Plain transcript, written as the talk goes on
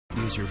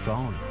use your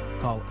phone.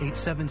 Call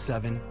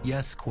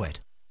 877-YES-QUIT.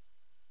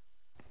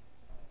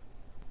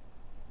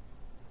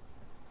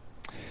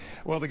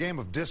 Well, the game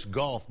of disc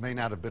golf may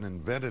not have been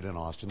invented in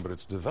Austin, but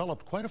it's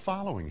developed quite a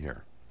following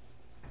here.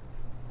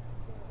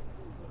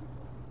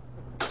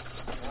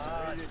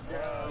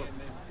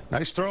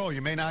 Nice throw.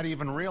 You may not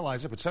even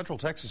realize it, but Central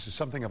Texas is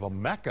something of a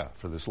mecca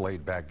for this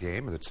laid-back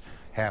game. It's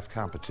half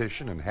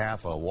competition and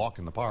half a walk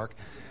in the park.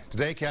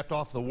 Today capped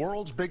off the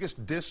world's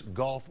biggest disc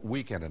golf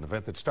weekend, an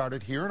event that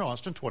started here in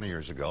Austin 20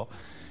 years ago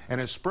and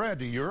has spread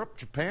to Europe,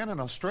 Japan,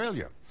 and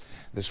Australia.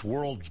 This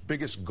world's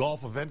biggest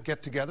golf event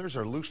get-togethers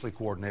are loosely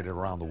coordinated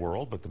around the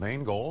world, but the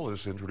main goal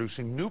is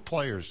introducing new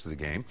players to the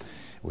game,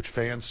 which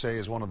fans say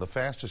is one of the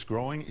fastest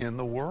growing in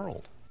the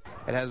world.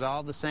 It has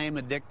all the same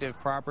addictive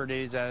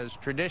properties as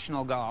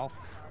traditional golf,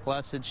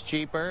 plus it's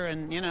cheaper,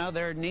 and you know,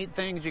 there are neat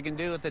things you can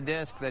do with the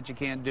disc that you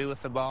can't do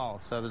with the ball,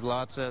 so there's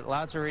lots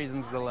of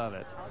reasons to love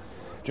it.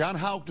 John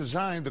Houck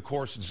designed the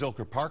course at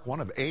Zilker Park,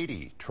 one of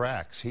 80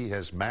 tracks he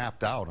has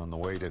mapped out on the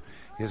way to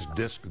his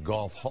Disc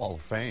Golf Hall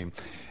of Fame.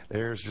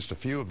 There's just a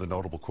few of the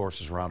notable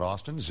courses around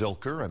Austin.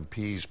 Zilker and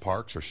Pease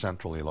Parks are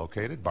centrally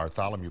located.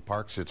 Bartholomew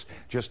Park sits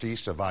just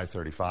east of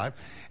I-35.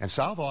 And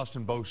South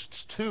Austin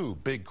boasts two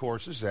big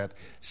courses at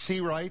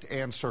Seawright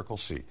and Circle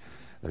C.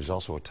 There's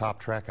also a top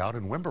track out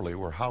in Wimberley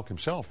where Houck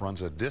himself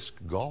runs a disc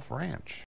golf ranch.